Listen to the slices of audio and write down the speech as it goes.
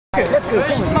Let's go.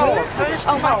 Push the mower. Push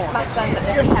the mower.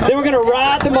 Then we're gonna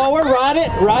ride the mower,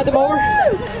 ride the mower,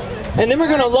 and then we're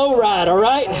gonna low ride. All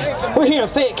right? We're here in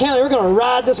Fayette County. We're gonna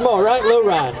ride this mower, right? Low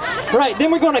ride. All right.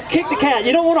 Then we're gonna kick the cat.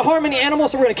 You don't want to harm any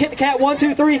animals, so we're gonna kick the cat. 1,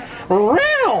 2, 3.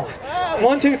 Round.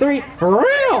 1, 2, 3.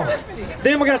 Round.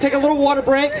 Then we're gonna take a little water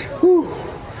break. Whew.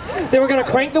 Then we're gonna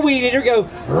crank the weed eater. Go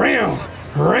round,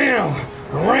 round,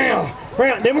 round.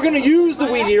 Then we're going to use the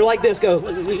weed eater like this. Go.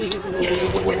 Okay.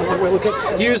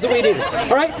 Use the weed eater. All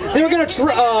right. Then we're going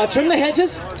to trim the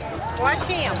hedges. Watch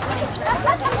him.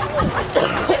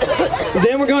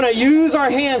 Then we're going to use our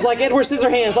hands like Edward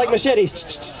Scissorhands, like machetes.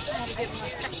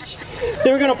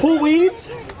 Then we're going to pull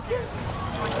weeds.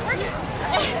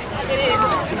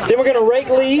 Then we're going to rake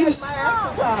leaves.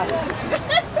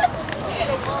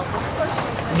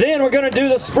 Then we're going to do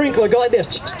the sprinkler. Go like this.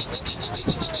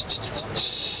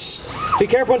 Be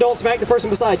careful and don't smack the person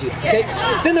beside you. Okay.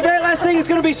 Then the very last thing is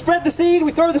going to be spread the seed.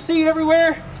 We throw the seed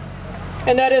everywhere,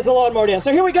 and that is the lawnmower dance.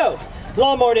 So here we go,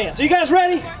 lawnmower dance. Are you guys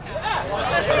ready?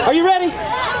 Are you ready? You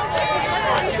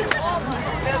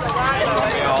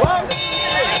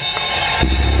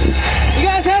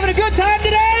guys having a good time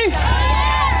today?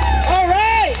 All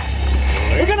right.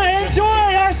 We're going to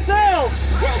enjoy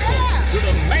ourselves. Welcome to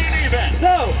the main event.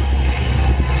 So,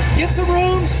 get some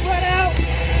room, spread out.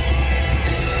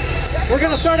 We're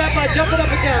going to start out by jumping up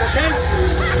and down, okay?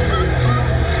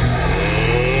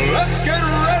 Let's get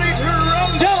ready to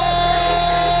rumble. Jump!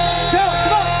 Jump!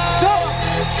 Come on! Jump!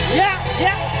 Yeah!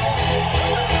 Yeah!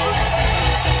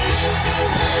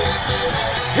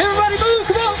 Everybody move!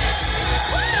 Come on!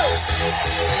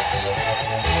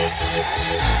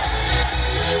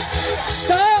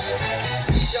 Stop!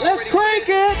 Let's crank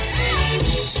it!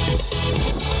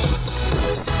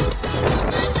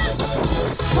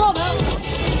 Come on now!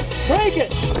 Crank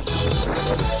it!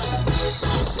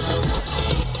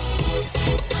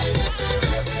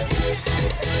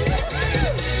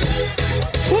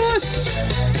 Push!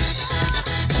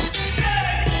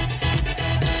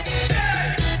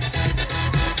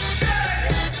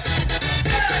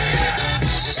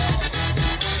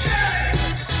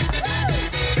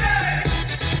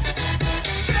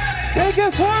 Take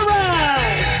it for a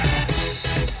ride!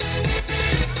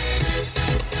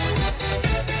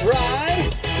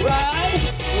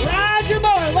 Ride your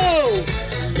mower low.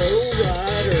 Low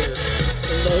rider.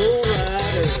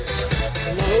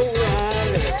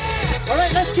 All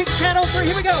right, let's kick the cat on through.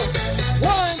 Here we go.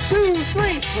 1, 2,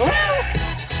 3.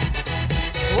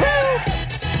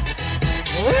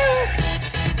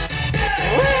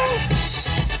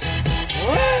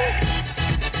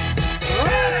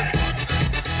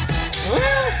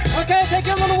 Okay, take a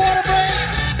little water break.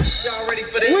 Y'all ready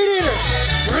for this? Weed eater.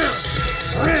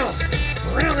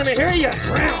 Round, let me hear you.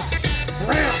 Round.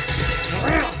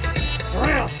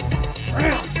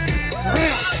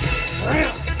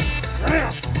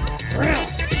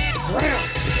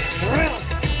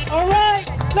 All right,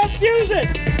 let's use it.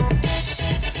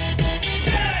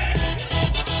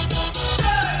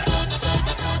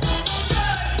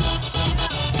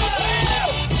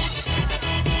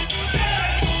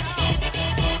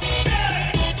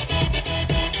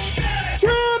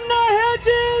 Trim the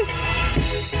hedges.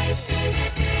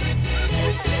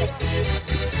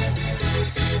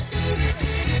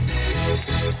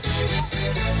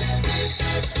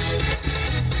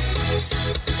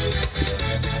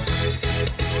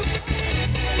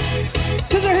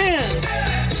 Scissor hands.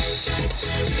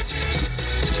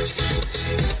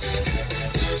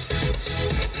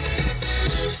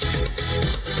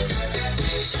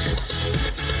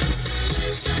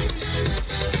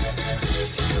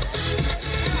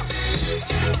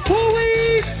 Pull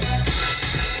weeds.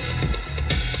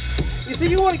 You see,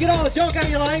 you want to get all the junk out of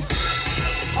your life.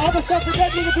 All the stuff that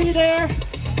doesn't need to be there.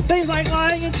 Things like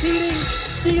lying and cheating,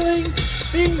 stealing,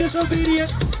 being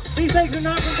disobedient. These things are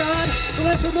not from God, so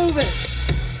let's remove it.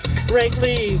 Rake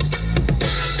leaves.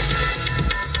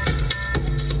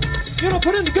 You don't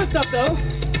put in the good stuff though.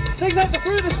 Things like the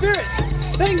fruit of the Spirit.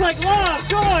 Things like love,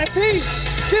 joy,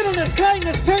 peace, gentleness,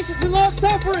 kindness, patience, and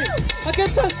long-suffering.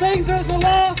 Against such things there is no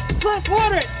law, so let's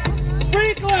water it.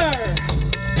 Sprinkler.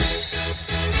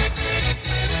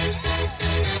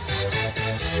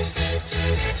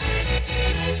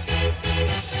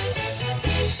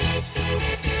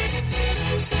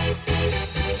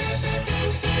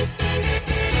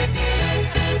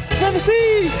 Spread the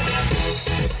seed.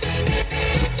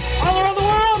 All around the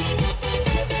world,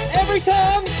 every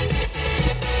tongue,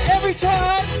 every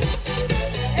tribe,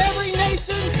 every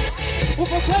nation will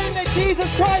proclaim that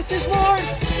Jesus Christ is Lord.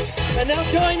 And now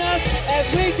join us as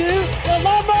we do the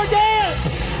Lawnmower Dance.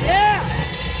 Yeah.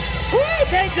 Woo,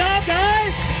 great job,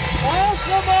 guys.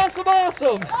 Awesome, awesome,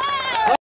 awesome.